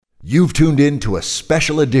You've tuned in to a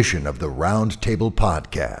special edition of the Round Table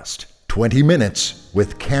Podcast, 20 Minutes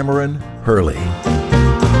with Cameron Hurley.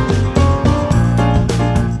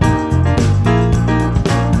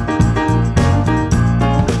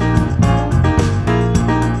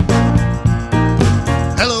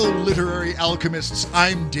 Hello, literary alchemists.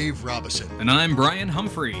 I'm Dave Robison. And I'm Brian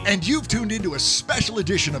Humphrey. And you've tuned into a special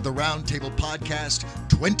edition of the Round Table Podcast,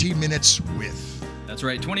 20 Minutes with. That's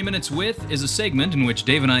right, 20 Minutes With is a segment in which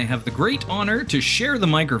Dave and I have the great honor to share the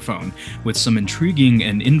microphone with some intriguing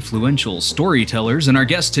and influential storytellers, and our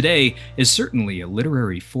guest today is certainly a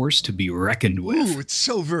literary force to be reckoned with. Ooh, it's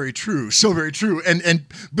so very true, so very true. And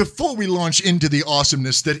before we launch into the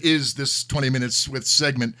awesomeness that is this 20 Minutes With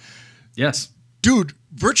segment, yes. Dude,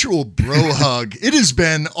 virtual bro hug. It has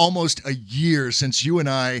been almost a year since you and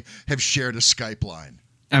I have shared a Skype line.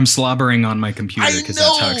 I'm slobbering on my computer because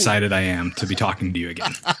that's how know. excited I am to be talking to you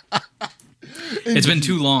again. It's been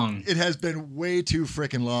too long. It has been way too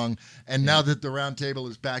freaking long. And now that the round table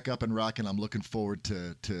is back up and rocking, I'm looking forward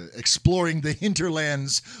to exploring the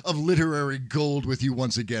hinterlands of literary gold with you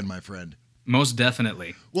once again, my friend. Most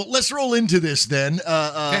definitely. Well, let's roll into this then.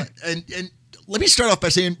 Okay. And let me start off by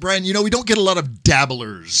saying, Brian, we don't get a lot of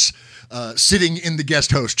dabblers sitting in the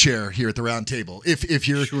guest host chair here at the round table. If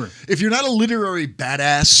you're not a literary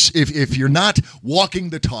badass, if you're not walking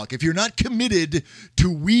the talk, if you're not committed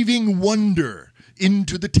to weaving wonder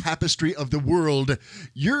into the tapestry of the world,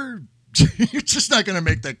 you're just not going to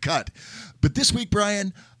make the cut. But this week,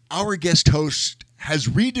 Brian, our guest host has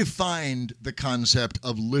redefined the concept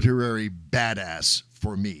of literary badass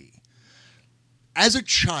for me. As a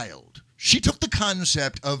child, she took the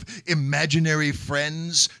concept of imaginary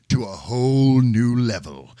friends to a whole new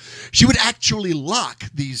level. She would actually lock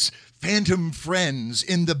these phantom friends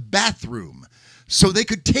in the bathroom so they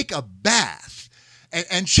could take a bath.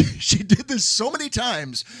 And she did this so many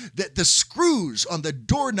times that the screws on the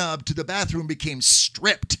doorknob to the bathroom became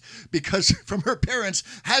stripped because from her parents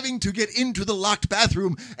having to get into the locked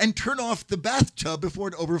bathroom and turn off the bathtub before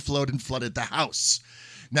it overflowed and flooded the house.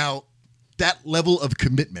 Now, that level of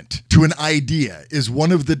commitment to an idea is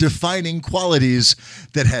one of the defining qualities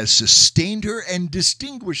that has sustained her and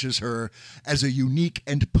distinguishes her as a unique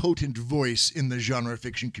and potent voice in the genre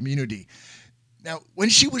fiction community. Now, when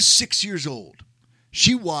she was 6 years old,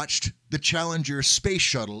 she watched the Challenger space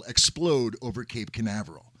shuttle explode over Cape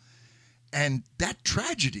Canaveral. And that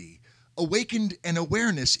tragedy awakened an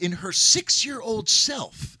awareness in her 6-year-old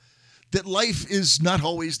self that life is not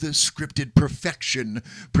always the scripted perfection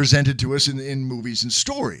presented to us in movies and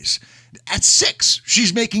stories. At 6,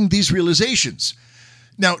 she's making these realizations.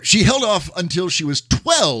 Now, she held off until she was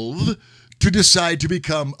 12 to decide to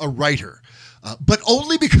become a writer, but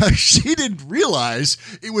only because she didn't realize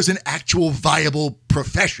it was an actual viable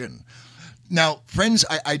profession. Now, friends,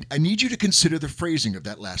 I need you to consider the phrasing of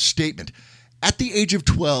that last statement. At the age of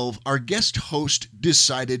 12, our guest host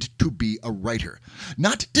decided to be a writer.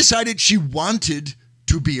 Not decided she wanted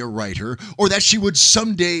to be a writer or that she would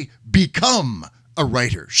someday become a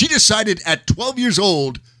writer. She decided at 12 years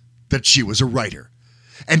old that she was a writer.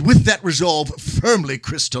 And with that resolve firmly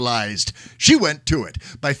crystallized, she went to it.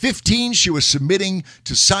 By 15, she was submitting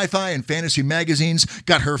to sci-fi and fantasy magazines,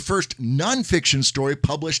 got her first nonfiction story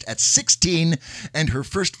published at 16, and her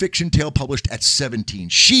first fiction tale published at 17.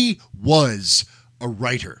 She was a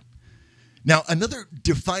writer. Now, another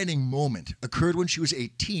defining moment occurred when she was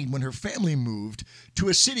 18, when her family moved to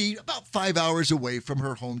a city about 5 hours away from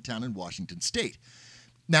her hometown in Washington State.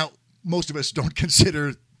 Now, most of us don't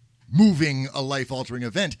consider moving a life-altering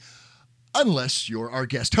event, unless you're our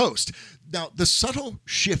guest host. Now, the subtle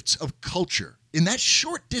shifts of culture in that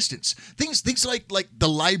short distance, things like the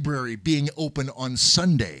library being open on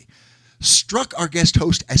Sunday, struck our guest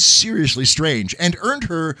host as seriously strange and earned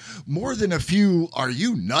her more than a few "are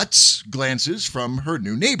you nuts" glances from her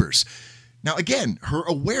new neighbors. Now, again, her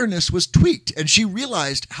awareness was tweaked, and she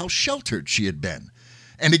realized how sheltered she had been.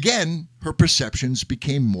 And again, her perceptions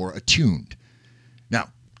became more attuned.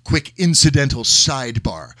 Now, quick incidental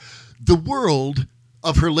sidebar. The world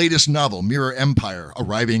of her latest novel, Mirror Empire,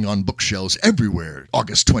 arriving on bookshelves everywhere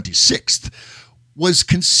August 26th, was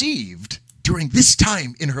conceived during this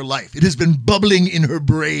time in her life. It has been bubbling in her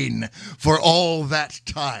brain for all that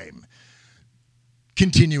time.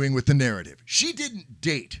 Continuing with the narrative. She didn't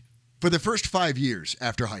date for the first 5 years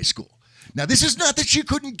after high school. Now, this is not that she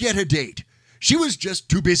couldn't get a date. She was just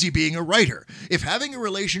too busy being a writer. If having a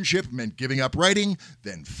relationship meant giving up writing,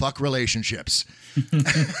 then fuck relationships.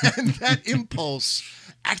 And that impulse,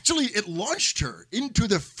 actually, it launched her into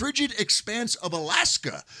the frigid expanse of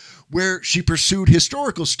Alaska, where she pursued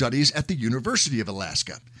historical studies at the University of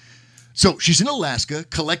Alaska. So she's in Alaska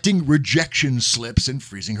collecting rejection slips and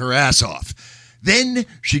freezing her ass off. Then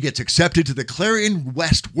she gets accepted to the Clarion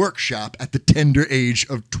West workshop at the tender age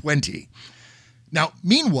of 20. Now,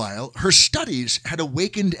 meanwhile, her studies had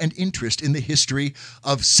awakened an interest in the history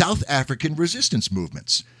of South African resistance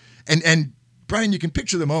movements. And Brian, you can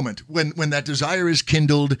picture the moment when that desire is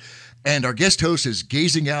kindled and our guest host is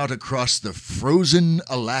gazing out across the frozen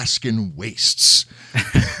Alaskan wastes,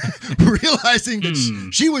 realizing that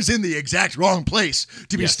she was in the exact wrong place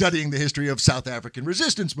to be studying the history of South African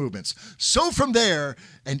resistance movements. So from there,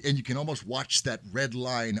 and you can almost watch that red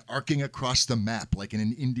line arcing across the map like in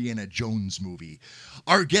an Indiana Jones movie,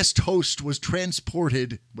 our guest host was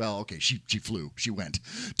transported, she went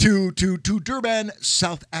to Durban,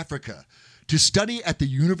 South Africa, to study at the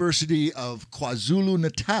University of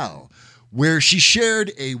KwaZulu-Natal, where she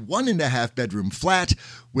shared a 1.5-bedroom flat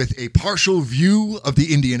with a partial view of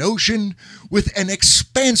the Indian Ocean, with an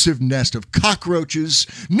expansive nest of cockroaches,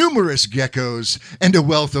 numerous geckos, and a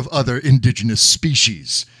wealth of other indigenous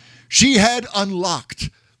species. She had unlocked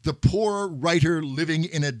the poor writer living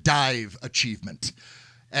in a dive achievement,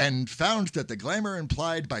 and found that the glamour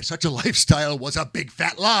implied by such a lifestyle was a big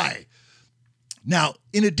fat lie. Now,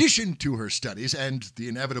 in addition to her studies and the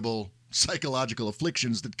inevitable psychological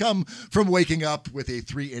afflictions that come from waking up with a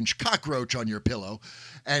 3-inch cockroach on your pillow,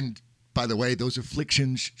 and by the way, those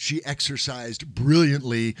afflictions she exercised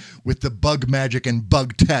brilliantly with the bug magic and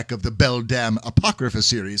bug tech of the Beldam Apocrypha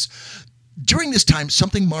series, during this time,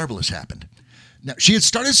 something marvelous happened. Now, she had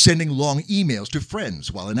started sending long emails to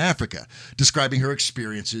friends while in Africa, describing her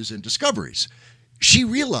experiences and discoveries. She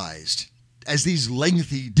realized, as these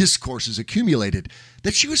lengthy discourses accumulated,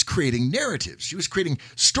 that she was creating narratives. She was creating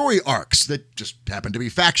story arcs that just happened to be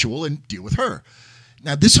factual and deal with her.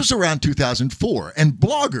 Now, this was around 2004, and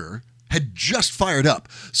Blogger had just fired up.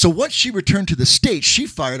 So once she returned to the States, she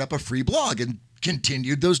fired up a free blog and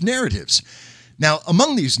continued those narratives. Now,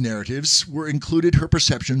 among these narratives were included her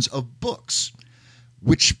perceptions of books,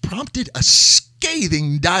 which prompted a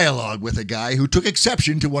scathing dialogue with a guy who took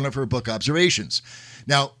exception to one of her book observations.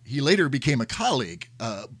 Now, he later became a colleague,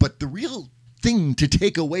 but the real thing to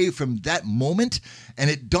take away from that moment, and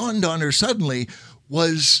it dawned on her suddenly,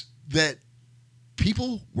 was that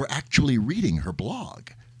people were actually reading her blog,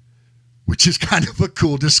 which is kind of a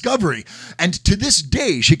cool discovery. And to this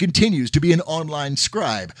day, she continues to be an online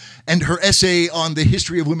scribe. And her essay on the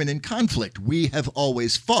history of women in conflict, We Have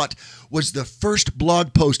Always Fought, was the first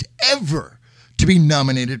blog post ever to be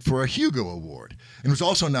nominated for a Hugo Award, and was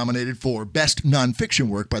also nominated for Best Nonfiction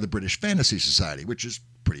Work by the British Fantasy Society, which is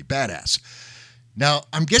pretty badass. Now,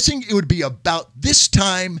 I'm guessing it would be about this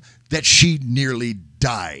time that she nearly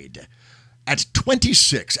died. At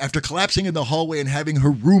 26, after collapsing in the hallway and having her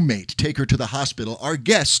roommate take her to the hospital, our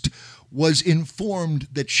guest was informed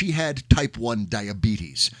that she had type 1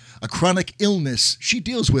 diabetes, a chronic illness she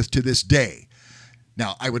deals with to this day.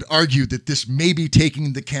 Now, I would argue that this may be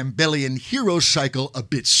taking the Campbellian hero cycle a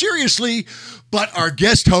bit seriously, but our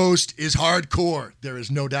guest host is hardcore. There is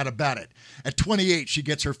no doubt about it. At 28, she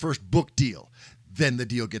gets her first book deal. Then the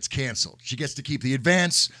deal gets canceled. She gets to keep the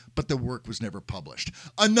advance, but the work was never published.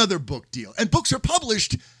 Another book deal. And books are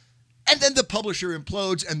published, and then the publisher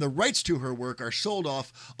implodes, and the rights to her work are sold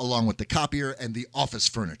off along with the copier and the office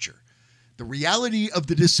furniture. The reality of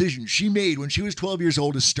the decision she made when she was 12 years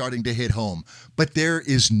old is starting to hit home, but there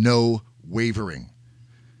is no wavering.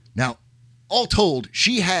 Now, all told,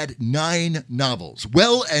 she had 9 novels,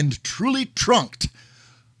 well and truly trunked,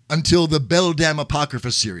 until the Beldam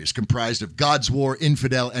Apocrypha series, comprised of God's War,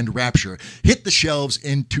 Infidel, and Rapture, hit the shelves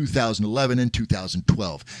in 2011 and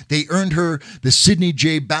 2012. They earned her the Sidney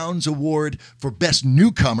J. Bounds Award for Best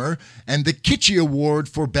Newcomer and the Kitschy Award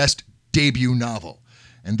for Best Debut Novel.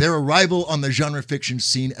 And their arrival on the genre fiction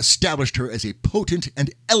scene established her as a potent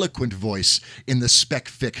and eloquent voice in the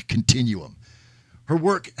spec-fic continuum. Her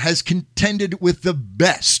work has contended with the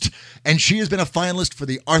best, and she has been a finalist for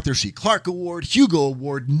the Arthur C. Clarke Award, Hugo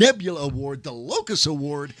Award, Nebula Award, the Locus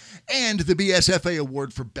Award, and the BSFA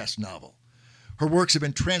Award for Best Novel. Her works have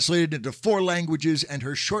been translated into 4 languages, and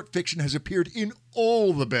her short fiction has appeared in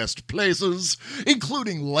all the best places,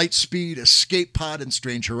 including Lightspeed, Escape Pod, and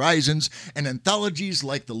Strange Horizons, and anthologies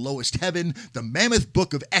like The Lowest Heaven, The Mammoth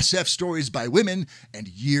Book of SF Stories by Women, and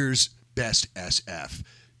Year's Best SF.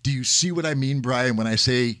 Do you see what I mean, Brian, when I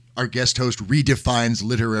say our guest host redefines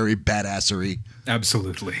literary badassery?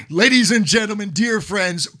 Absolutely. Ladies and gentlemen, dear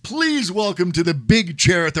friends, please welcome to the big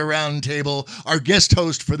chair at the round table our guest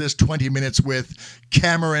host for this 20 Minutes with,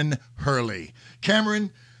 Kameron Hurley. Kameron,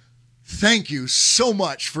 thank you so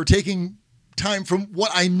much for taking time from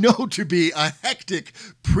what I know to be a hectic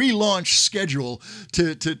pre-launch schedule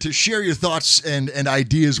to share your thoughts and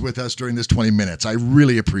ideas with us during this 20 minutes. I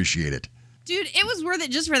really appreciate it. Dude, it was worth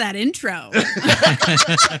it just for that intro.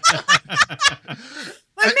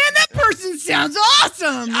 But man, that person sounds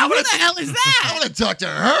awesome. Who the hell is that? I want to talk to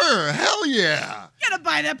her. Hell yeah. Gotta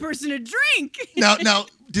buy that person a drink. Now,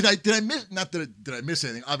 did I miss? Not that did I miss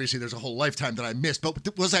anything? Obviously, there's a whole lifetime that I missed.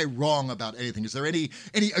 But was I wrong about anything? Is there any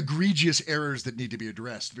egregious errors that need to be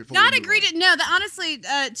addressed before? Not egregious. No, honestly,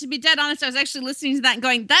 to be dead honest, I was actually listening to that and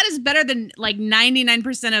going, "That is better than like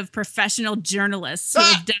 99% of professional journalists who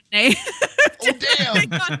have done a." Oh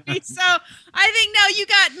damn! So I think no, you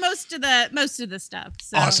got most of the stuff.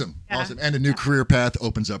 So, awesome. And a new career path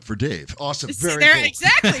opens up for Dave. Awesome. Very cool.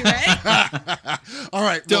 Exactly right. All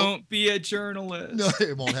right. Don't be a journalist. No,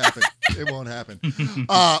 it won't happen. It won't happen.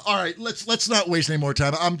 All right. Let's not waste any more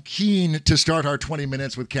time. I'm keen to start our 20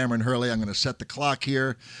 minutes with Kameron Hurley. I'm going to set the clock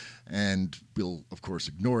here, and we'll of course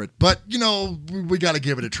ignore it. But we got to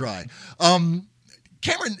give it a try.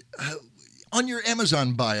 Kameron. On your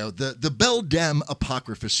Amazon bio, the Beldam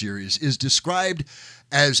Apocrypha series is described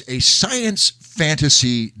as a science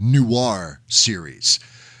fantasy noir series.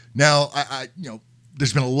 Now, I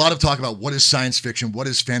there's been a lot of talk about what is science fiction, what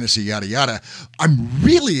is fantasy, yada yada. I'm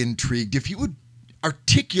really intrigued if you would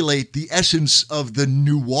articulate the essence of the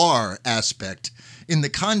noir aspect in the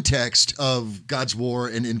context of God's War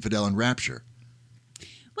and Infidel and Rapture.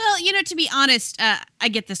 Well, to be honest, I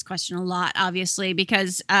get this question a lot, obviously,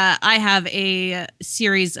 because I have a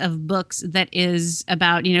series of books that is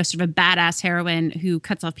about, sort of a badass heroine who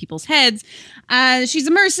cuts off people's heads. She's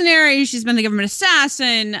a mercenary. She's been the government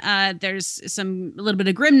assassin. There's a little bit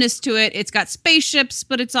of grimness to it. It's got spaceships,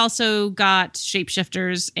 but it's also got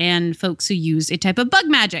shapeshifters and folks who use a type of bug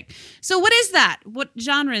magic. So what is that? What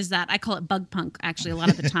genre is that? I call it bug punk, actually, a lot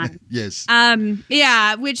of the time. Yes.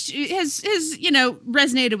 Yeah, which has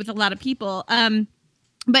resonated with a lot of people.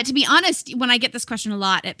 But to be honest, when I get this question a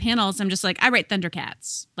lot at panels, I'm just like, I write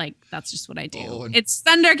Thundercats. Like, that's just what I do. It's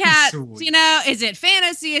Thundercats, is it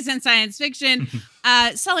fantasy? Is it science fiction?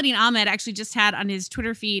 Saladin Ahmed actually just had on his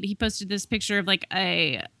Twitter feed, he posted this picture of like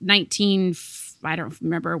a I don't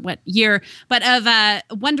remember what year, but of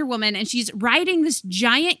Wonder Woman, and she's riding this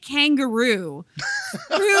giant kangaroo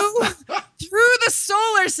through the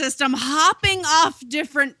solar system, hopping off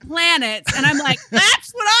different planets. And I'm like,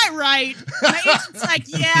 that's what I write. My agent's like,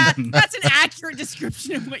 yeah, that's an accurate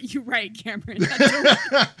description of what you write, Cameron.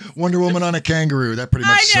 Wonder Woman on a kangaroo. That pretty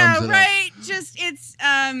much sums it up. Right? Just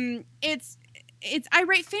I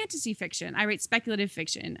write fantasy fiction. I write speculative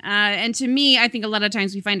fiction. And to me, I think a lot of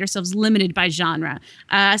times we find ourselves limited by genre.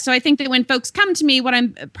 So I think that when folks come to me, what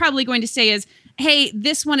I'm probably going to say is, hey,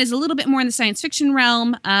 this one is a little bit more in the science fiction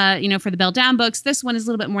realm, for the Beldam books. This one is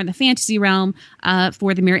a little bit more in the fantasy realm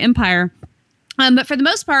for the Mirror Empire. But for the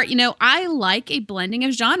most part, I like a blending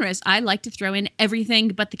of genres. I like to throw in everything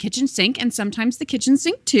but the kitchen sink, and sometimes the kitchen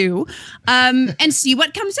sink too, and see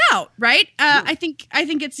what comes out. Right? I think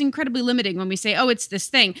it's incredibly limiting when we say, "Oh, it's this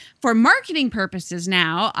thing." For marketing purposes,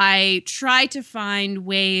 now I try to find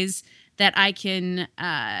ways that I can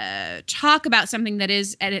talk about something that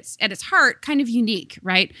is at its heart kind of unique,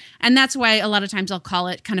 right? And that's why a lot of times I'll call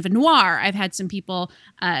it kind of a noir. I've had some people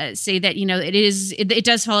say that it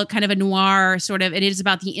does follow kind of a noir sort of. It is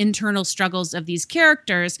about the internal struggles of these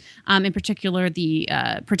characters, in particular the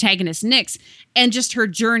protagonist Nyx, and just her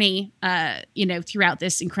journey, throughout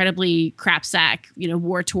this incredibly crapsack,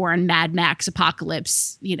 war-torn Mad Max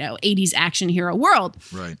apocalypse, 80s action hero world.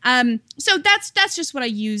 Right. So that's just what I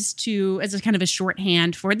use as a kind of a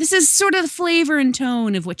shorthand for this is sort of the flavor and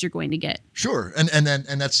tone of what you're going to get. Sure, and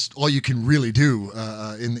that's all you can really do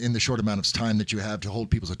in the short amount of time that you have to hold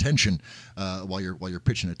people's attention while you're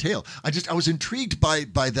pitching a tale. I was intrigued by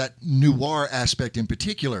that noir aspect in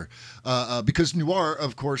particular because noir,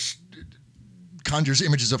 of course, conjures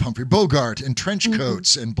images of Humphrey Bogart and trench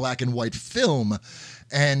coats and black and white film,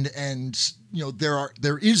 and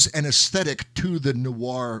there is an aesthetic to the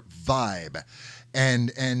noir vibe.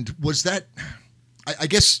 And was that? I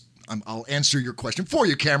guess I'll answer your question for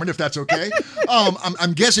you, Cameron, if that's okay.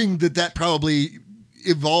 I'm guessing that probably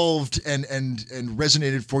evolved and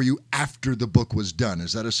resonated for you after the book was done.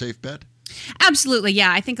 Is that a safe bet? Absolutely.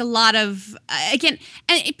 Yeah. I think a lot of, again,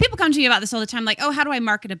 and people come to me about this all the time, like, oh, how do I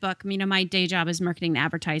market a book? My day job is marketing and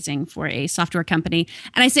advertising for a software company.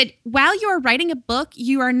 And I said, while you are writing a book,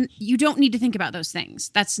 you don't need to think about those things.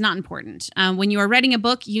 That's not important. When you are writing a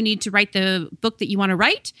book, you need to write the book that you want to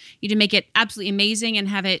write. You need to make it absolutely amazing and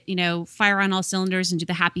have it, fire on all cylinders and do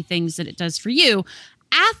the happy things that it does for you.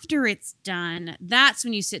 after it's done, that's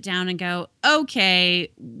when you sit down and go,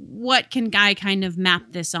 okay, what can I kind of map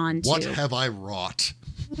this onto? What have I wrought?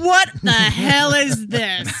 What the hell is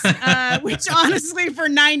this? Which honestly, for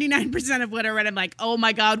 99% of what I read, I'm like, oh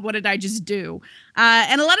my God, what did I just do?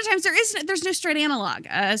 And a lot of times there's no straight analog,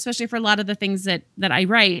 especially for a lot of the things that I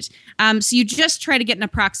write. So you just try to get an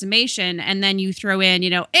approximation, and then you throw in,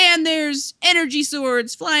 and there's energy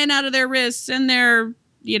swords flying out of their wrists, and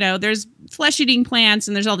there's flesh-eating plants,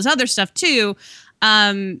 and there's all this other stuff too.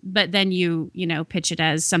 But then you pitch it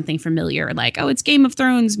as something familiar, like, oh, it's Game of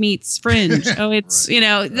Thrones meets Fringe. Oh, it's,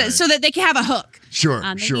 right. So that they can have a hook. Sure,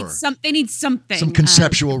 sure. They need something. Some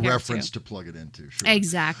conceptual reference to plug it into. Sure.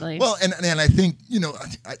 Exactly. Well, and I think,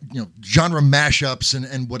 genre mashups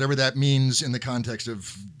and whatever that means in the context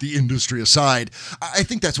of the industry aside, I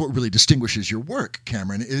think that's what really distinguishes your work,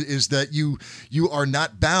 Cameron, is that you are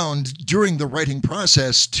not bound during the writing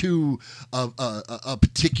process to a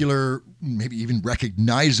particular, maybe even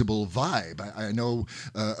recognizable vibe. I know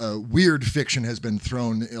weird fiction has been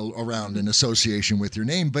thrown around in association with your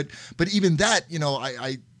name, but even that,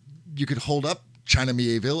 you could hold up China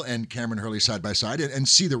Mieville and Cameron Hurley side by side and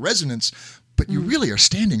see the resonance, but you really are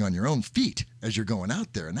standing on your own feet as you're going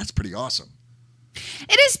out there, and that's pretty awesome.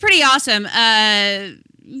 It is pretty awesome. It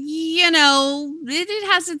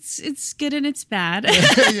has its good and its bad.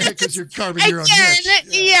 Yeah, because you're carving your own niche.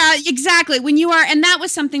 Yeah, exactly. And that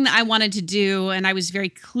was something that I wanted to do, and I was very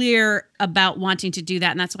clear about wanting to do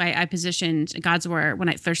that, and that's why I positioned Godswar when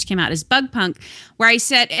it first came out as Bug Punk, where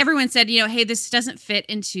everyone said, hey, this doesn't fit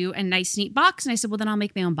into a nice, neat box, and I said, well, then I'll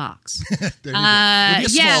make my own box. There you go. It'll be a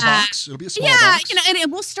small box. It'll be a small box. And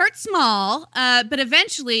it will start small, but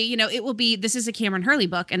eventually, it will be. This is a Cameron Hurley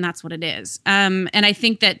book, and that's what it is. And I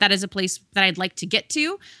think that is a place that I'd like to get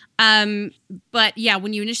to. But yeah,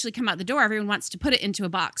 when you initially come out the door, everyone wants to put it into a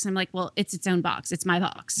box. I'm like, well, it's its own box. It's my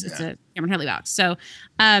box. Yeah. It's a Cameron Hurley box. So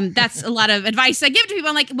that's a lot of advice I give to people.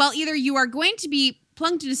 I'm like, well, either you are going to be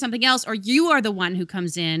plunked into something else, or you are the one who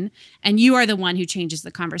comes in and you are the one who changes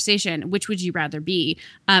the conversation. Which would you rather be?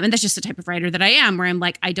 And that's just the type of writer that I am, where I'm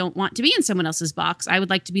like, I don't want to be in someone else's box. I would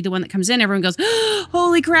like to be the one that comes in. Everyone goes, oh,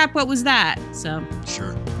 holy crap, what was that? So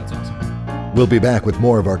sure. That's awesome. We'll be back with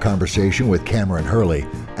more of our conversation with Cameron Hurley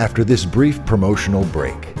after this brief promotional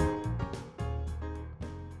break.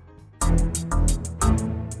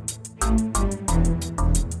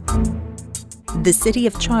 The city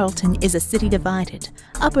of Charlton is a city divided.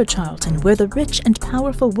 Upper Charlton, where the rich and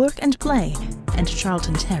powerful work and play, and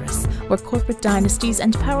Charlton Terrace, where corporate dynasties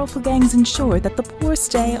and powerful gangs ensure that the poor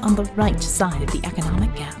stay on the right side of the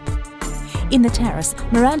economic gap. In the Terrace,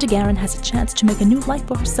 Miranda Guerin has a chance to make a new life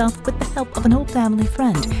for herself with the help of an old family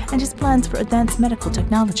friend and his plans for advanced medical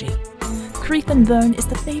technology. Creepin Byrne is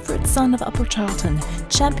the favorite son of Upper Charlton,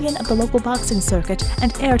 champion of the local boxing circuit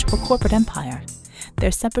and heir to a corporate empire.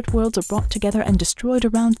 Their separate worlds are brought together and destroyed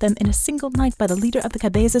around them in a single night by the leader of the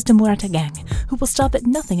Cabezas de Muerte gang, who will stop at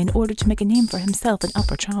nothing in order to make a name for himself in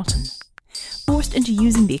Upper Charlton. Forced into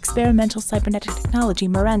using the experimental cybernetic technology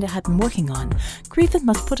Miranda had been working on, Creepin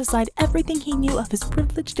must put aside everything he knew of his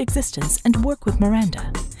privileged existence and work with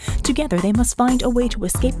Miranda. Together they must find a way to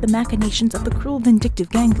escape the machinations of the cruel, vindictive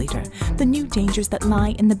gang leader, the new dangers that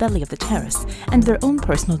lie in the belly of the Terrace, and their own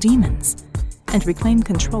personal demons, and reclaim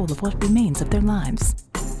control of what remains of their lives.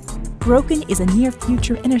 Broken is a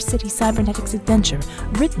near-future inner-city cybernetics adventure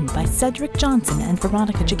written by Cedric Johnson and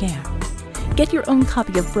Veronica Jaguar. Get your own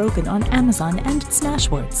copy of Broken on Amazon and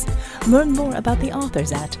Smashwords. Learn more about the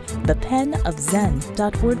authors at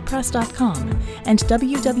thepenofzen.wordpress.com and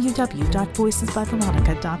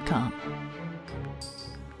www.voicesbyveronica.com.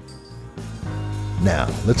 Now,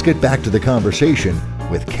 let's get back to the conversation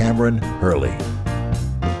with Cameron Hurley.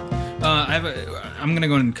 I'm going to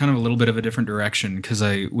go in kind of a little bit of a different direction because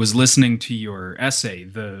I was listening to your essay,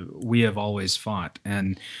 the We Have Always Fought,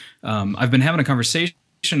 and I've been having a conversation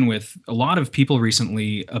with a lot of people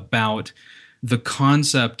recently about the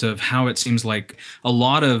concept of how it seems like a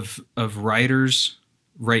lot of writers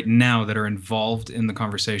right now that are involved in the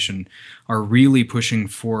conversation are really pushing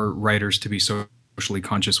for writers to be socially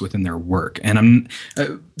conscious within their work. And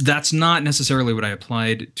that's not necessarily what I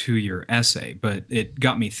applied to your essay, but it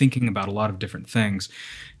got me thinking about a lot of different things.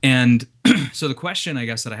 And so the question, I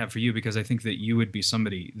guess, that I have for you, because I think that you would be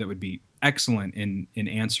somebody that would be excellent in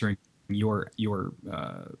answering your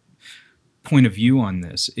point of view on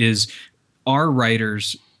this, is, are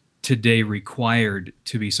writers today required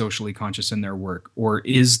to be socially conscious in their work, or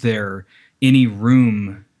is there any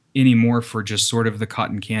room anymore for just sort of the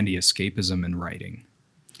cotton candy escapism in writing?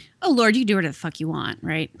 Oh Lord, you do whatever the fuck you want,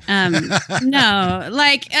 right? No,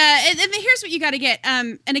 like, and here's what you got to get.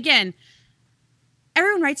 And again,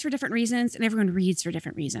 everyone writes for different reasons and everyone reads for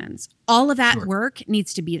different reasons. All of that Sure. work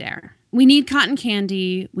needs to be there. We need cotton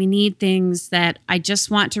candy. We need things that I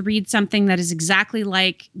just want to read something that is exactly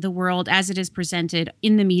like the world as it is presented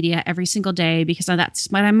in the media every single day, because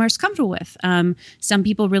that's what I'm most comfortable with. Some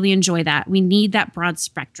people really enjoy that. We need that broad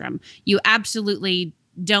spectrum. You absolutely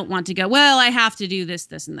don't want to go, well, I have to do this,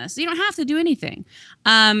 this, and this. You don't have to do anything.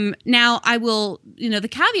 Now, I will, the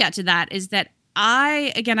caveat to that is that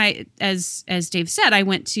as Dave said, I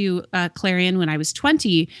went to Clarion when I was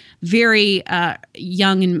 20, very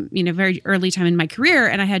young and very early time in my career,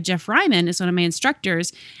 and I had Jeff Ryman as one of my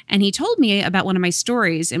instructors, and he told me about one of my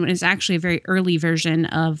stories, and it was actually a very early version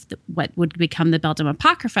of what would become the Beldam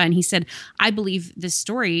Apocrypha, and he said, I believe this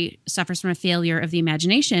story suffers from a failure of the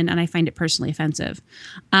imagination, and I find it personally offensive.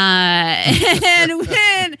 And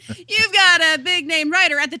when you've got a big name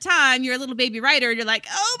writer at the time, you're a little baby writer, and you're like,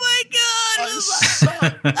 oh my God,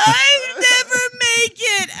 I never make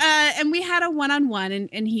it. And we had a one-on-one,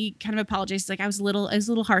 and he kind of apologized. He's like, I was a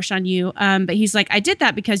little harsh on you. But he's like, I did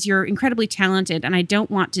that because you're incredibly talented, and I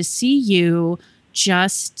don't want to see you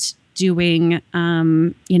just doing,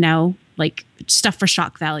 like stuff for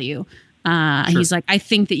shock value. Sure. He's like, I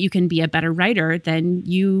think that you can be a better writer than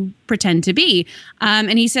you pretend to be.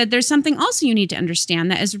 And he said, there's something also you need to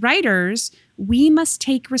understand, that as writers, we must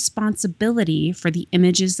take responsibility for the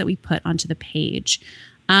images that we put onto the page.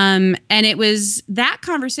 And it was that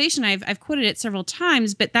conversation, I've quoted it several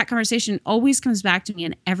times, but that conversation always comes back to me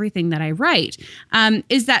in everything that I write.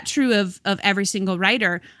 Is that true of every single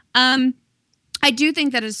writer? I do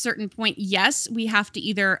think that at a certain point, yes, we have to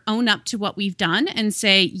either own up to what we've done and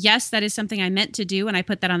say, yes, that is something I meant to do, and I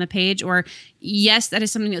put that on the page, or yes, that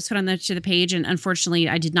is something that was put on to the page, and unfortunately,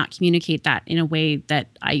 I did not communicate that in a way that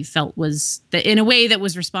I felt was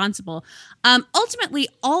responsible. Ultimately,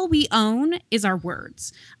 all we own is our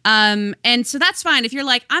words. And so that's fine. If you're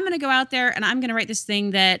like, I'm going to go out there and I'm going to write this thing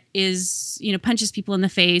that is, punches people in the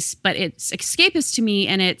face, but it's escapist to me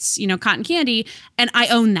and it's, cotton candy, and I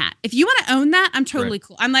own that. If you want to own that, I'm totally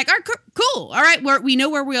cool. I'm like, all right, cool. All right. We know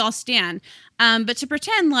where we all stand. But to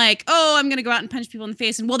pretend like, oh, I'm going to go out and punch people in the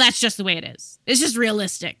face, and well, that's just the way it is. It's just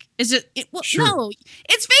realistic. Sure. No,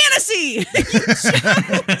 it's fantasy. You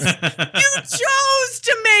chose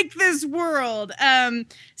to make this world.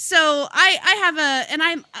 So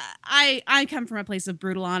I come from a place of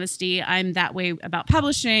brutal honesty. I'm that way about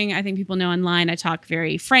publishing. I think people know online I talk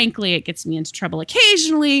very frankly. It gets me into trouble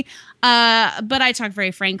occasionally, but I talk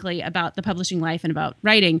very frankly about the publishing life and about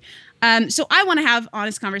writing. So I want to have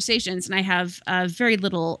honest conversations, and I have very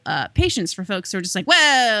little patience for folks who are just like,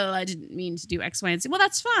 well, I didn't mean to do X, Y, and Z. Well,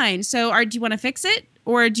 that's fine. So do you want to fix it,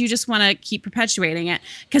 or do you just want to keep perpetuating it?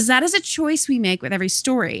 Because that is a choice we make with every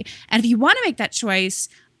story. And if you want to make that choice,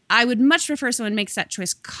 I would much prefer someone makes that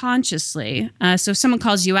choice consciously. So if someone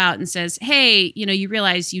calls you out and says, hey, you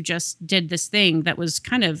realize you just did this thing that was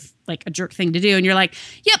kind of like a jerk thing to do. And you're like,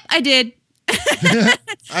 yep, I did. I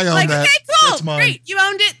own that. Okay, cool. That's mine. Great. You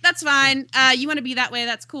owned it. That's fine. You want to be that way.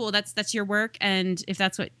 That's cool. That's your work. And if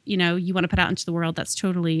that's what, you want to put out into the world, that's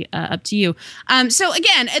totally up to you. So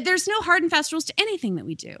again, there's no hard and fast rules to anything that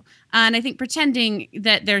we do. And I think pretending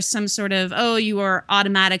that there's some sort of, oh, you are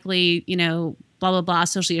automatically, blah, blah, blah,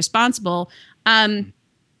 socially responsible.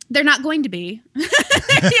 They're not going to be.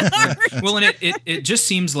 Well, and it just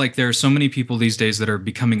seems like there are so many people these days that are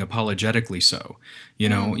becoming apologetically so.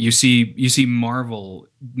 You see Marvel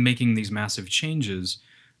making these massive changes,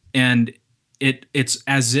 and it's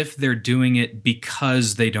as if they're doing it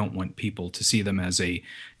because they don't want people to see them as a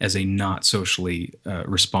not socially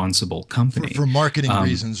responsible company for marketing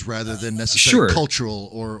reasons rather than necessarily cultural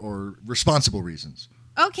or responsible reasons.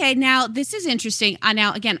 Okay, now this is interesting.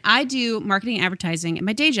 Now, again, I do marketing and advertising in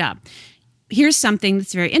my day job. Here's something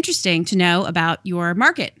that's very interesting to know about your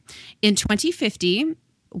market. In 2050,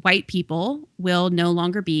 white people will no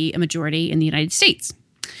longer be a majority in the United States.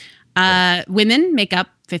 Women make up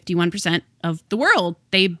 51% of the world.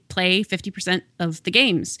 They play 50% of the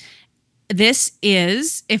games. This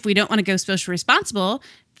is, if we don't want to go socially responsible,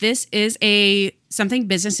 this is something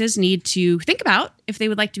businesses need to think about if they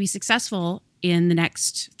would like to be successful in the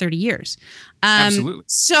next 30 years. Absolutely.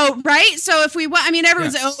 So, right. So if we want,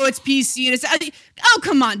 everyone's like, oh, it's PC. And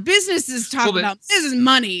come on. Businesses talk about, this is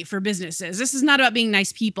money for businesses. This is not about being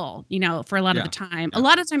nice people, for a lot of the time. A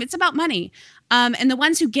lot of the time it's about money. And the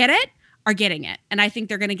ones who get it are getting it. And I think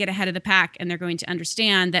they're going to get ahead of the pack, and they're going to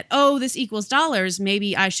understand that, oh, this equals dollars.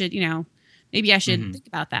 Maybe I should, think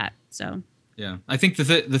about that. So. Yeah, I think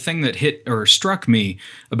the thing that hit or struck me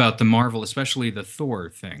about the Marvel, especially the Thor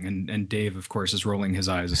thing, and Dave, of course, is rolling his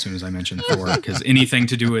eyes as soon as I mention Thor, because anything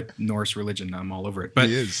to do with Norse religion, I'm all over it. But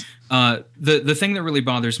He is. The thing that really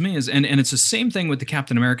bothers me is, and it's the same thing with the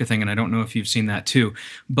Captain America thing, and I don't know if you've seen that too,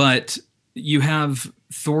 but you have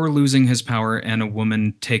Thor losing his power and a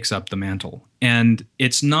woman takes up the mantle. And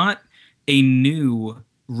it's not a new,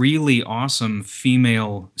 really awesome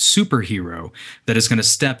female superhero that is going to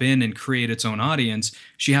step in and create its own audience.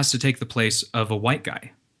 She has to take the place of a white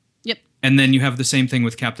guy. Yep. And then you have the same thing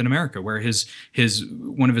with Captain America, where his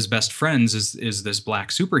one of his best friends is this black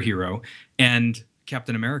superhero, and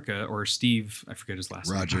Captain America, or Steve, I forget his last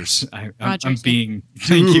Rogers. name. Rogers, I'm yeah. being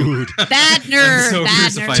thank you. Bad nerd. so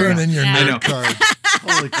bad crucified. nerd. Turn in your I know. nerd card.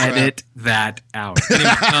 Holy crap. Edit that out.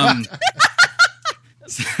 Anyway,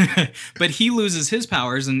 but he loses his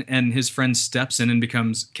powers, and his friend steps in and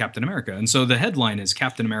becomes Captain America. And so the headline is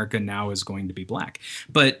Captain America now is going to be black.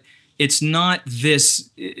 But it's not this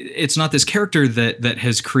character that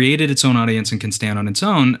has created its own audience and can stand on its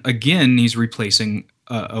own. Again, he's replacing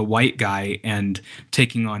a white guy and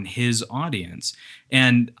taking on his audience.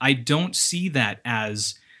 And I don't see that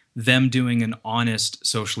as them doing an honest,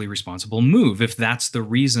 socially responsible move, if that's the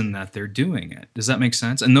reason that they're doing it. Does that make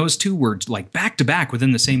sense? And those two were like back to back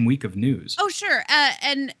within the same week of news. Oh, sure.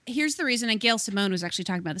 And here's the reason, and Gail Simone was actually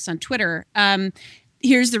talking about this on Twitter.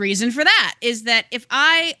 Here's the reason for that, is that if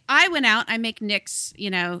I went out, I make Nyx,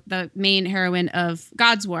 the main heroine of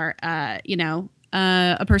God's War,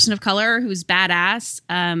 a person of color who's badass,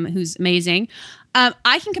 who's amazing.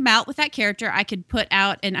 I can come out with that character. I could put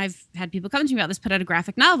out, and I've had people come to me about this, put out a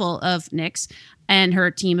graphic novel of Nyx and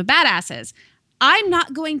her team of badasses. I'm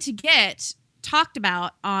not going to get talked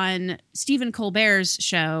about on Stephen Colbert's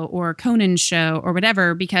show or Conan's show or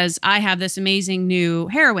whatever because I have this amazing new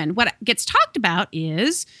heroine. What gets talked about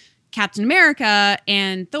is Captain America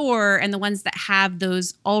and Thor and the ones that have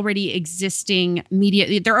those already existing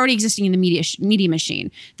media. They're already existing in the media machine.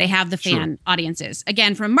 They have the fan audiences.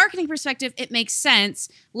 Again, from a marketing perspective, it makes sense.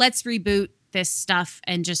 Let's reboot this stuff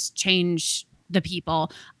and just change the people.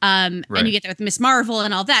 And you get that with Miss Marvel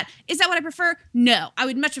and all that. Is that what I prefer? No. I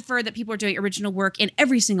would much prefer that people are doing original work in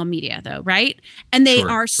every single media though, right? And they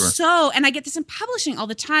are so, and I get this in publishing all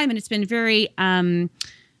the time, and it's been very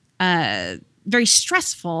very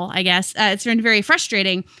stressful, I guess. It's been very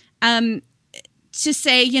frustrating to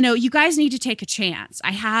say, you guys need to take a chance.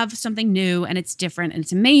 I have something new and it's different and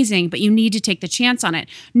it's amazing, but you need to take the chance on it.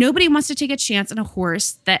 Nobody wants to take a chance on a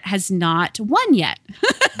horse that has not won yet.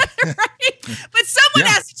 Right? But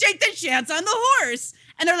someone has to take the chance on the horse.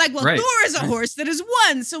 And they're like, well, Thor is a horse that has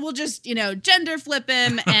won. So we'll just, gender flip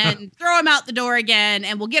him and throw him out the door again.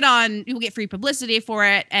 And we'll get free publicity for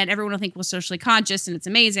it. And everyone will think we're socially conscious and it's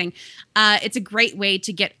amazing. It's a great way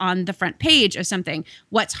to get on the front page of something.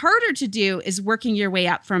 What's harder to do is working your way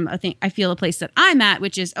up from, I feel, a place that I'm at,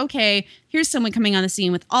 which is, okay, here's someone coming on the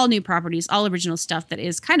scene with all new properties, all original stuff that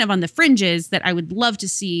is kind of on the fringes that I would love to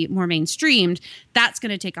see more mainstreamed. That's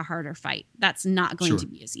going to take a harder fight. That's not going to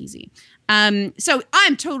be as easy. So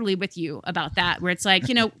I'm totally with you about that, where it's like,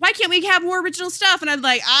 why can't we have more original stuff? And I'm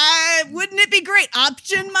like, wouldn't it be great?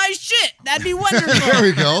 Option my shit. That'd be wonderful. There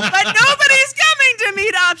we go. But nobody's coming to me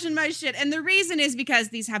to option my shit. And the reason is because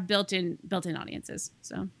these have built-in audiences.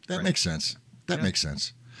 So that makes sense. That makes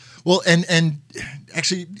sense. Well, and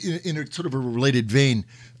actually, in a sort of a related vein,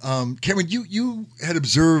 Cameron, you had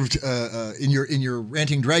observed in your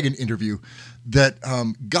Ranting Dragon interview that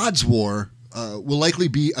God's War will likely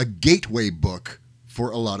be a gateway book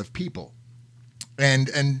for a lot of people, and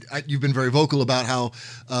you've been very vocal about how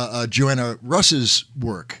Joanna Russ's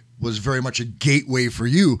work was very much a gateway for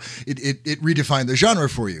you. It redefined the genre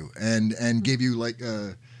for you and gave you like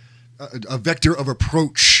a vector of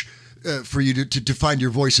approach. For you to find your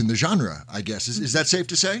voice in the genre, I guess. Is that safe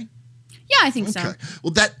to say? Yeah, I think so.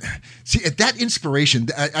 Well, that inspiration,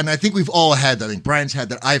 and I think we've all had that. I think Brian's had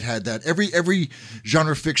that. I've had that. Every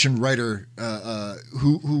genre fiction writer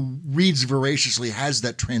who reads voraciously has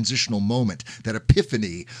that transitional moment, that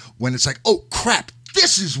epiphany, when it's like, oh crap,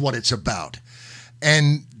 this is what it's about.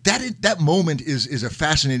 And that moment is a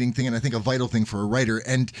fascinating thing, and I think a vital thing for a writer.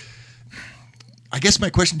 And I guess my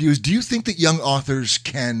question to you is, do you think that young authors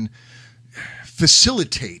can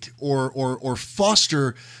facilitate or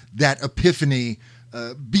foster that epiphany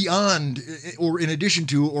beyond or in addition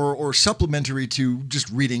to or supplementary to just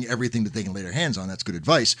reading everything that they can lay their hands on? That's good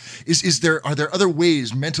advice. Are there other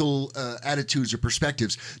ways, mental attitudes or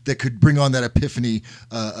perspectives that could bring on that epiphany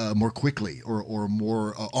more quickly or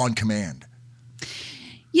more on command?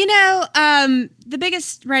 The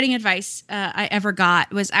biggest writing advice I ever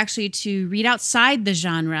got was actually to read outside the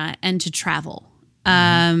genre and to travel.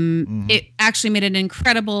 It actually made an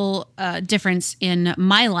incredible difference in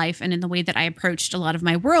my life and in the way that I approached a lot of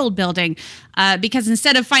my world building. Because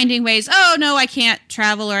instead of finding ways, oh no, I can't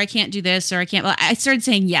travel or I can't do this or I can't, well, I started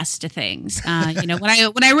saying yes to things. When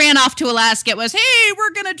I ran off to Alaska, it was, hey,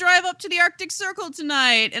 we're gonna drive up to the Arctic Circle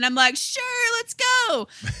tonight, and I'm like, sure, let's go.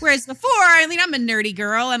 Whereas before, I'm a nerdy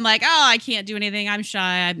girl. I'm like, oh, I can't do anything. I'm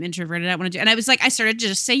shy. I'm introverted. I want to do, and I was like, I started to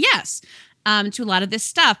just say yes. To a lot of this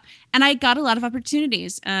stuff. And I got a lot of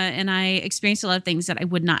opportunities and I experienced a lot of things that I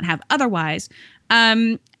would not have otherwise.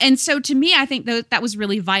 And so to me, I think that was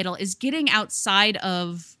really vital, is getting outside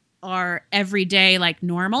of our everyday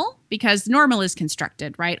normal, because normal is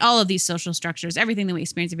constructed, right? All of these social structures, everything that we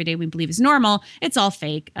experience every day we believe is normal, it's all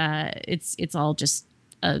fake. It's all just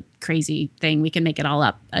a crazy thing. We can make it all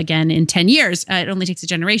up again in 10 years. It only takes a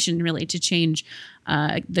generation really to change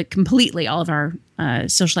completely all of our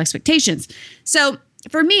social expectations. So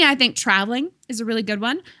for me, I think traveling is a really good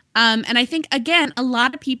one. And I think, again, a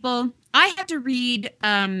lot of people, I have to read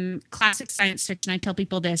classic science fiction. I tell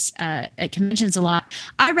people this at conventions a lot.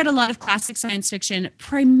 I read a lot of classic science fiction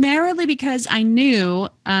primarily because I knew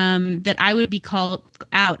that I would be called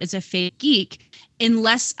out as a fake geek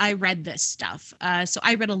unless I read this stuff. So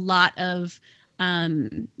I read a lot of,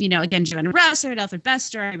 again, Joanna Russ, I read Alfred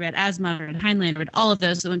Bester, I read Asimov, I read Heinlein, I read all of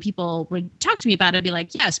those. So when people would talk to me about it, I'd be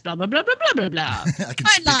like, yes, blah, blah, blah, blah, blah, blah, blah. I can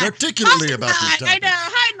speak articulately about this topic. I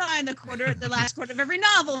know, Heinlein, the last quarter of every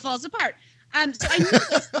novel falls apart. So I knew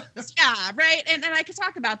this, yeah, right. And I could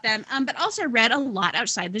talk about them, but also read a lot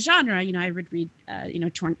outside the genre. I would read,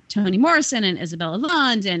 Toni Morrison and Isabella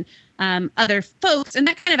Lund and other folks. And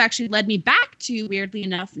that kind of actually led me back to, weirdly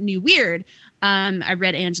enough, New Weird. I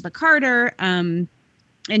read Angela Carter and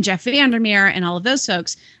Jeff Vandermeer and all of those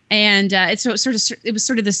folks. And it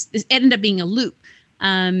ended up being a loop.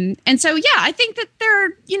 And so, yeah, I think that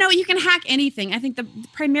you can hack anything. I think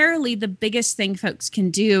primarily the biggest thing folks can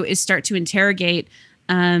do is start to interrogate,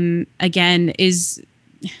 again, is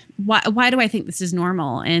why do I think this is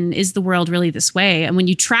normal? And is the world really this way? And when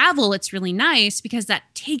you travel, it's really nice because that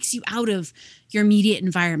takes you out of your immediate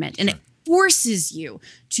environment and it forces you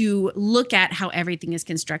to look at how everything is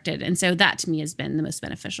constructed. And so that to me has been the most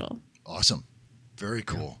beneficial. Awesome. Very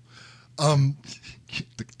cool.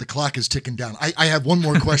 The clock is ticking down. I have one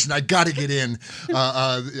more question. I got to get in.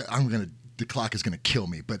 The clock is going to kill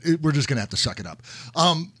me, but we're just going to have to suck it up.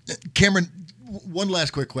 Cameron, one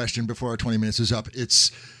last quick question before our 20 minutes is up.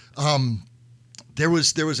 It's there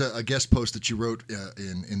was a guest post that you wrote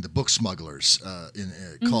in the book Smugglers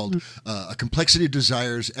called A Complexity of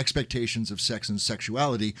Desires, Expectations of Sex and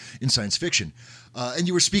Sexuality in Science Fiction. And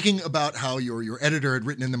you were speaking about how your editor had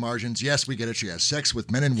written in the margins, yes, we get it, she has sex with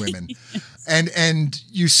men and women. Yes. And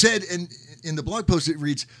you said in the blog post, it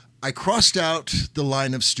reads, I crossed out the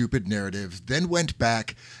line of stupid narrative, then went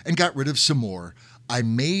back and got rid of some more. I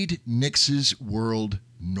made Nyx's world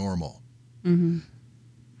normal. Mm-hmm.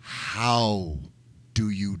 How do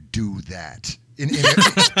you do that?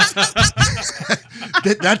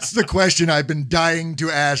 That's the question I've been dying to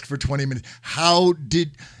ask for 20 minutes. How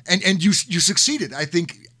did and you succeeded, I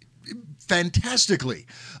think, fantastically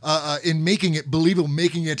in making it believable,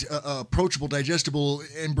 making it approachable, digestible,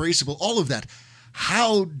 embraceable, all of that.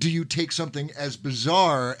 How do you take something as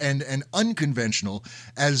bizarre and unconventional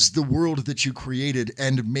as the world that you created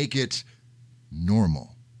and make it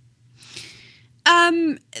normal?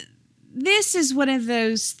 This is one of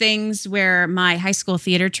those things where my high school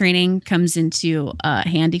theater training comes into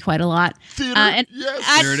handy quite a lot. Theater,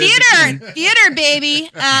 yes. Theater,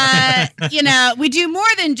 baby. We do more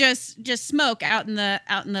than just smoke out in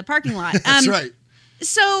the parking lot. That's right.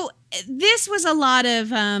 So this was a lot of,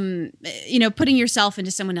 putting yourself into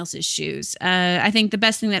someone else's shoes. I think the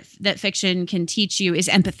best thing that fiction can teach you is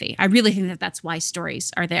empathy. I really think that that's why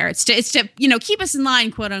stories are there. It's to keep us in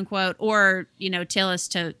line, quote unquote, or, tell us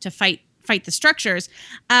to fight the structures.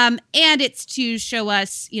 And it's to show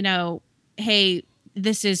us, hey,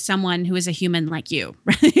 this is someone who is a human like you,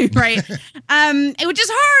 right? Which is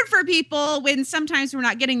hard for people when sometimes we're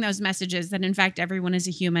not getting those messages that in fact everyone is a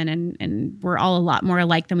human and we're all a lot more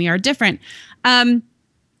alike than we are different.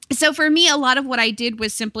 So for me, a lot of what I did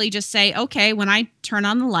was simply just say, okay, when I turn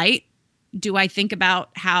on the light, do I think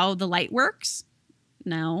about how the light works?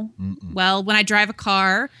 No. Mm-mm. Well, when I drive a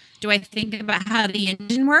car, do I think about how the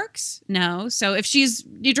engine works? No. So if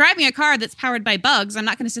you're driving a car that's powered by bugs, I'm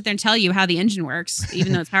not going to sit there and tell you how the engine works,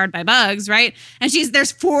 even though it's powered by bugs, right? And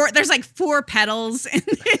there's like four pedals in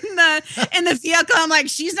the vehicle. I'm like,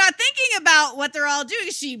 she's not thinking about what they're all doing.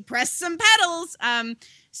 She pressed some pedals.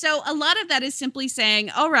 So a lot of that is simply saying,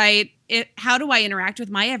 all right, how do I interact with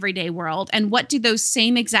my everyday world? And what do those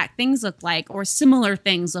same exact things look like or similar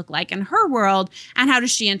things look like in her world? And how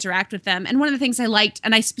does she interact with them? And one of the things I liked,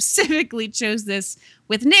 and I specifically chose this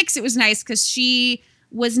with Nyx, it was nice because she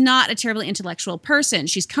was not a terribly intellectual person.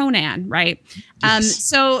 She's Conan, right? Yes.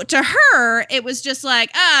 So to her, it was just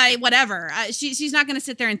like, whatever. She's not going to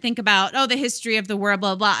sit there and think about, the history of the world,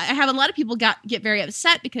 blah, blah. I have a lot of people get very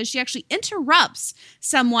upset because she actually interrupts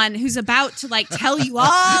someone who's about to like tell you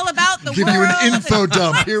all about the Give world. you an info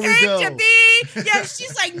dump. Here we go. To be. Yeah,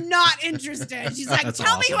 she's like not interested. She's like,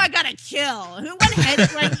 tell me who I got to kill. What head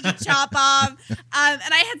do I need to chop off? And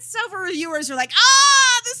I had several reviewers who were like,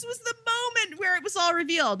 this was the moment where it was all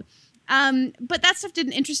revealed. But that stuff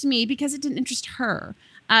didn't interest me because it didn't interest her.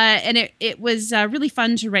 And it was really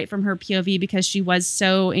fun to write from her POV because she was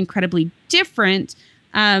so incredibly different.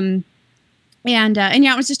 And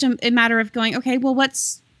it was just a matter of going, okay, well,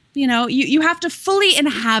 you have to fully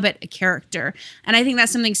inhabit a character. And I think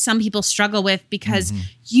that's something some people struggle with because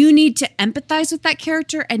you need to empathize with that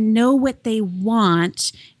character and know what they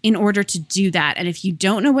want in order to do that. And if you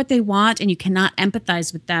don't know what they want and you cannot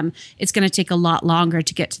empathize with them, it's going to take a lot longer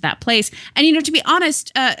to get to that place. And, to be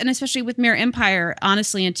honest, and especially with Mirror Empire,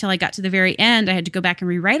 honestly, until I got to the very end, I had to go back and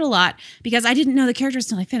rewrite a lot because I didn't know the characters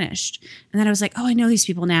until I finished. And then I was like, I know these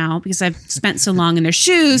people now because I've spent so long in their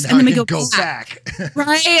shoes. And then we go back.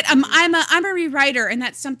 Right? I'm a rewriter, and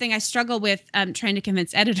that's something I struggle with trying to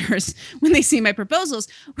convince editors when they see my proposals,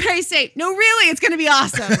 where I say, no, really, it's going to be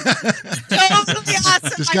awesome. Totally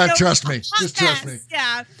awesome. Just gotta trust me. Just trust me.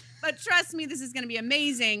 Yeah. But trust me, this is going to be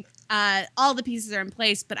amazing. All the pieces are in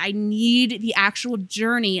place, but I need the actual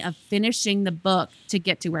journey of finishing the book to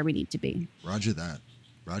get to where we need to be. Roger that.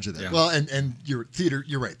 Yeah. Well, and you're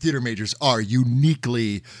right. Theater majors are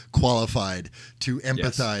uniquely qualified to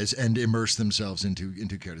empathize and immerse themselves into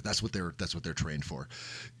character. That's what they're trained for.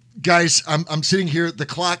 Guys, I'm sitting here. The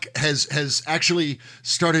clock has actually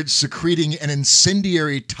started secreting an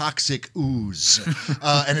incendiary toxic ooze,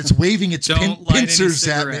 and it's waving its pincers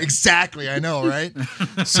at me. Exactly, I know, right?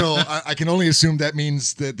 So I can only assume that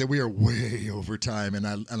means that we are way over time, and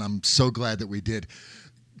I'm so glad that we did.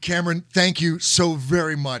 Cameron, thank you so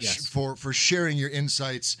very much for sharing your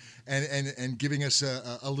insights and giving us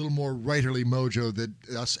a little more writerly mojo that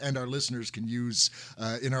us and our listeners can use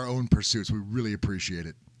in our own pursuits. We really appreciate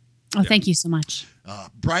it. Oh, thank you so much.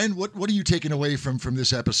 Brian, what are you taking away from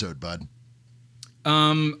this episode, bud?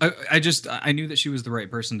 I knew that she was the right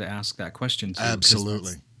person to ask that question to.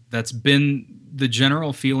 Absolutely. That's been the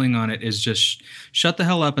general feeling on it, is just shut the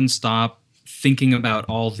hell up and stop thinking about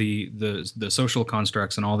all the social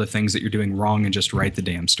constructs and all the things that you're doing wrong and just write the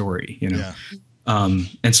damn story, Yeah.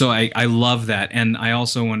 And so I love that. And I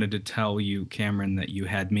also wanted to tell you, Cameron, that you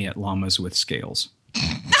had me at llamas with scales.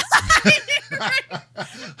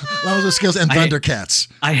 Llamas with Scales and Thundercats.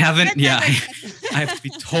 I haven't. Yeah, I have to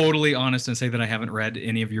be totally honest and say that I haven't read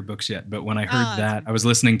any of your books yet. But when I heard that, I was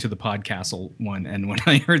listening to the Podcastle one, and when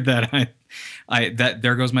I heard that, that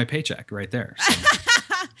there goes my paycheck right there. So.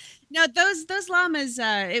 No, those llamas,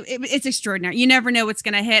 it's extraordinary. You never know what's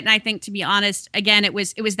going to hit. And I think, to be honest, again, it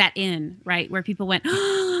was that right, where people went,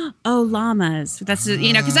 oh, llamas. That's,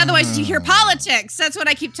 because otherwise you hear politics. That's what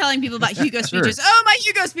I keep telling people about Hugo speeches. Sure. Oh, my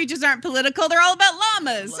Hugo speeches aren't political. They're all about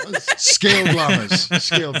llamas. Scaled llamas.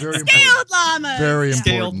 Scaled, very important. Scaled llamas. Very important.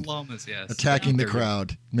 Scaled llamas, yes. Attacking the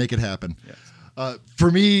crowd. Make it happen. Yes. For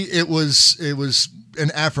me, it was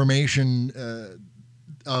an affirmation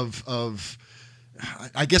of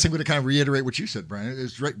I guess I'm going to kind of reiterate what you said, Brian.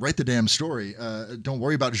 It's write the damn story. Don't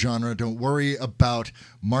worry about genre. Don't worry about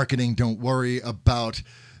marketing. Don't worry about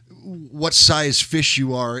what size fish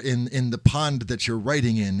you are in the pond that you're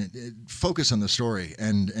writing in. Focus on the story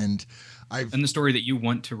and the story that you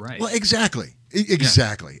want to write. Well, exactly.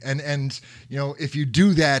 Yeah. And if you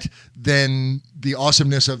do that, then the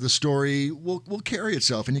awesomeness of the story will carry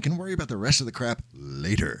itself, and you can worry about the rest of the crap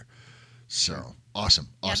later. So. Awesome.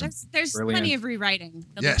 Yeah, there's plenty of rewriting.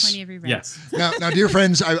 There'll be plenty of rewriting. Yes. Now, dear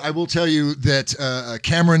friends, I will tell you that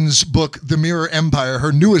Cameron's book, The Mirror Empire,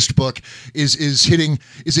 her newest book, is hitting.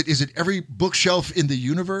 Is it every bookshelf in the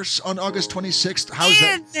universe on August 26th? How's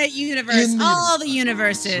that? In the universe, all the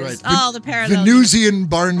universes, right. All the parallel. Venusian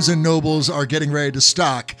Barnes and Nobles are getting ready to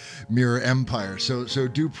stock Mirror Empire. So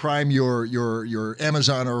do prime your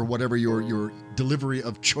Amazon or whatever your delivery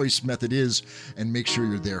of choice method is, and make sure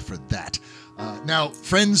you're there for that. Now,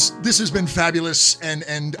 friends, this has been fabulous,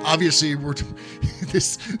 and obviously if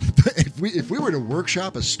we were to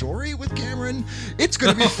workshop a story with Cameron, it's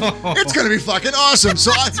gonna be fucking awesome.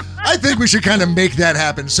 So I think we should kind of make that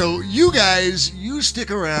happen. So you guys, you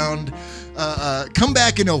stick around. come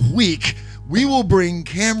back in a week. We will bring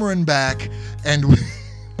Cameron back, and we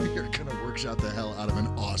are going to workshop the hell out of an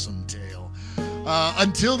awesome tale.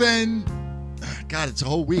 Until then, God, it's a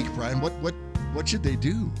whole week, Brian. What should they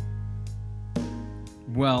do?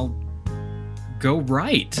 Well, go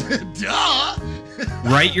write. Duh!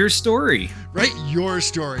 Write your story. Write your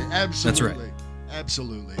story. Absolutely. That's right.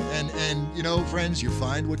 Absolutely. And you know, friends, you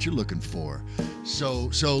find what you're looking for. So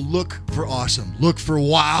look for awesome. Look for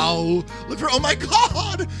wow. Look for oh my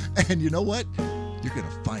God. And you know what? You're going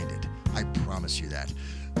to find it. I promise you that.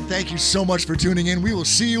 Thank you so much for tuning in. We will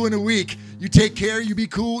see you in a week. You take care. You be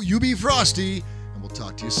cool. You be frosty. And we'll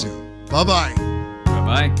talk to you soon. Bye-bye.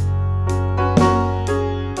 Bye-bye.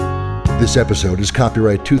 This episode is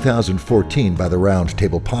copyright 2014 by the Round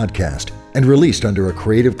Table Podcast and released under a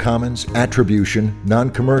Creative Commons Attribution,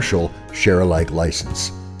 Non-Commercial, Share-alike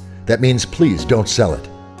license. That means please don't sell it,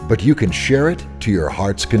 but you can share it to your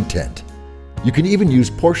heart's content. You can even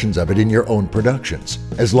use portions of it in your own productions,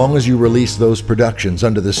 as long as you release those productions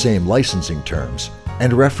under the same licensing terms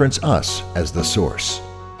and reference us as the source.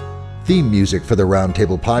 Theme music for the Round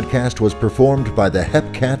Table Podcast was performed by the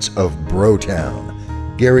Hepcats of Brotown.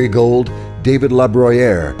 Gary Gold, David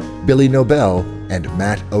Labroyere, Billy Nobel, and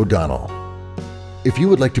Matt O'Donnell. If you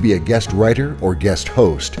would like to be a guest writer or guest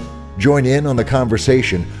host, join in on the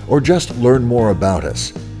conversation, or just learn more about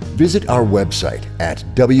us, visit our website at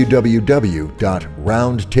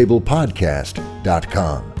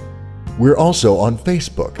www.roundtablepodcast.com. We're also on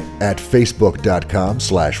Facebook at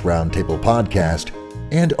facebook.com/roundtablepodcast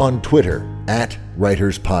and on Twitter at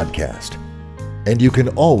Writers Podcast. And you can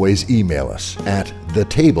always email us at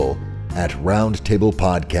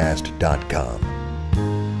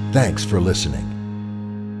thetable@roundtablepodcast.com. Thanks for listening.